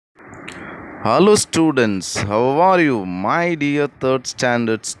Hello students, how are you, my dear third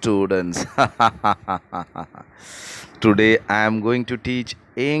standard students? Today I am going to teach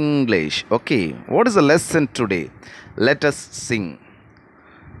English. Okay, what is the lesson today? Let us sing.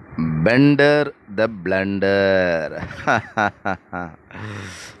 Bender the Blender.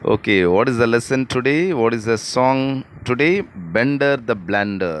 Okay, what is the lesson today? What is the song today? Bender the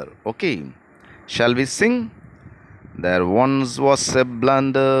Blender. Okay, shall we sing? There once was a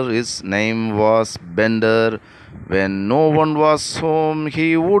blunder, his name was Bender. When no one was home,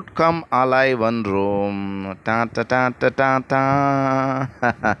 he would come alive and roam. Ta ta ta ta ta ta.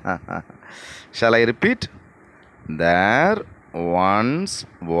 Shall I repeat? There once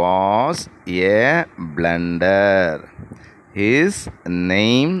was a blunder. His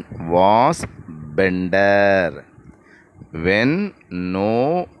name was Bender. When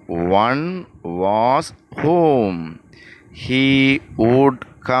no one was home, he would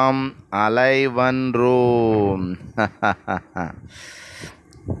come alive and roam.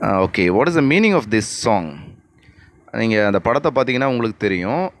 Okay, what is the meaning of this song? நீங்கள் அந்த படத்தை பார்த்தீங்கன்னா உங்களுக்கு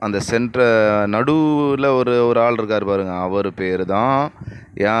தெரியும். அந்த நடுவில் ஒரு ஒரு ஆள் இருக்கார் பாருங்க, அவர் பேர் தான்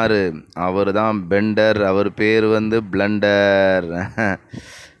யார்? அவர் தான் பெண்டர். அவர் பேர் வந்து blender.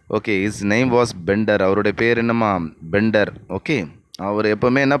 Okay, is name was bender. அவருடைய பேர் என்னம்மா? பெண்டர். ஓகே, அவர்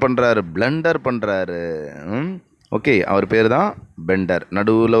எப்போவுமே என்ன பண்ணுறாரு? பிளண்டர் பண்ணுறாரு. ஓகே, அவர் பேர் தான் பெண்டர்.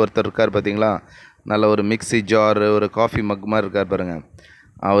 நடுவில் ஒருத்தர் இருக்கார் பார்த்தீங்களா, நல்ல ஒரு மிக்ஸி ஜார், ஒரு காஃபி மக் மாதிரி இருக்கார் பாருங்கள்,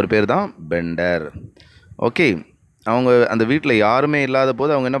 அவர் பேர் தான் பெண்டர். ஓகே, அவங்க அந்த வீட்டில் யாருமே இல்லாத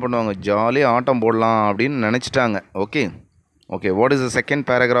போது அவங்க என்ன பண்ணுவாங்க? ஜாலியாக ஆட்டம் போடலாம் அப்படின்னு நினச்சிட்டாங்க. Okay okay, what is the second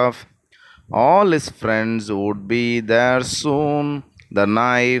paragraph? All his friends would be there soon, the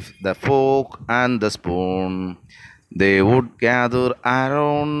knife, the fork and the spoon. They would gather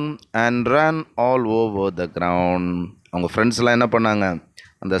around and run all over the ground. அவங்க ஃப்ரெண்ட்ஸ்லாம் என்ன பண்ணாங்க?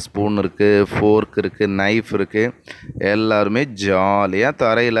 அந்த spoon இருக்குது, fork இருக்குது, knife இருக்குது, எல்லாருமே ஜாலியாக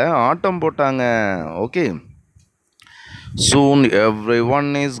தரையில் ஆட்டம் போட்டாங்க. Okay, soon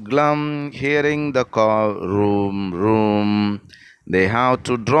everyone is glum, hearing the car room. They have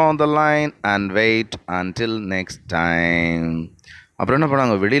to draw the line and wait until next time. அப்புறம் என்ன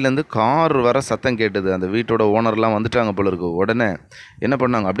பண்ணாங்க? வெளியிலேருந்து கார் வர சத்தம் கேட்டுது. அந்த வீட்டோட ஓனர்லாம் வந்துட்டாங்க போல இருக்கு. உடனே என்ன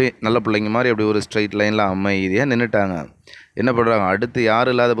பண்ணாங்க? அப்படியே நல்ல பிள்ளைங்க மாதிரி அப்படி ஒரு ஸ்ட்ரைட் லைனில் அமைதியாக நின்றுட்டாங்க. என்ன பண்ணுறாங்க? அடுத்து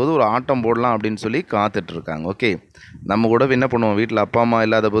யாரும் இல்லாத போது ஒரு ஆட்டம் போடலாம் அப்படின்னு சொல்லி காத்துட்ருக்காங்க. ஓகே, நம்ம கூட என்ன பண்ணுவோம்? வீட்டில் அப்பா அம்மா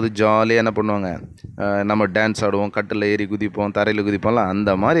இல்லாத போது ஜாலியாக என்ன பண்ணுவாங்க? நம்ம டான்ஸ் ஆடுவோம், கட்டில் ஏறி குதிப்போம், தரையில் குதிப்போம்ல.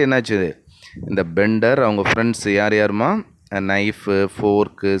 அந்த மாதிரி என்னாச்சு, இந்த பெண்டர் அவங்க ஃப்ரெண்ட்ஸ் யார் யாருமா? நைஃபு,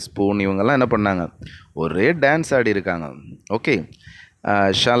 ஃபோர்க்கு, ஸ்பூன், இவங்கெல்லாம் என்ன பண்ணாங்க? ஒரே டான்ஸ் ஆடி இருக்காங்க. Okay,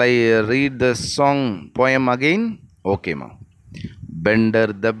 shall I read the song poem again? Okay ma. Bender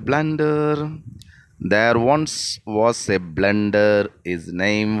the Blender. There once was a blender, his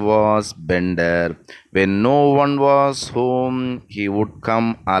name was Bender. When no one was home, he would come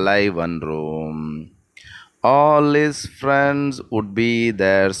alive and roam. All his friends would be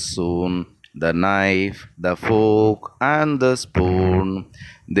there soon, the knife, the fork and the spoon.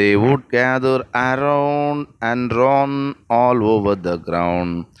 They would gather around and run all over the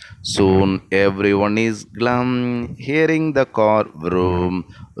ground. Soon everyone is glum, hearing the car vroom.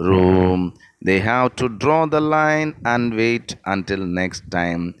 They have to draw the line and wait until next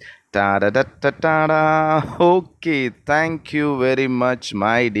time. Ta-da-da-da-da-da. Okay, thank you very much,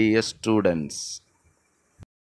 my dear students.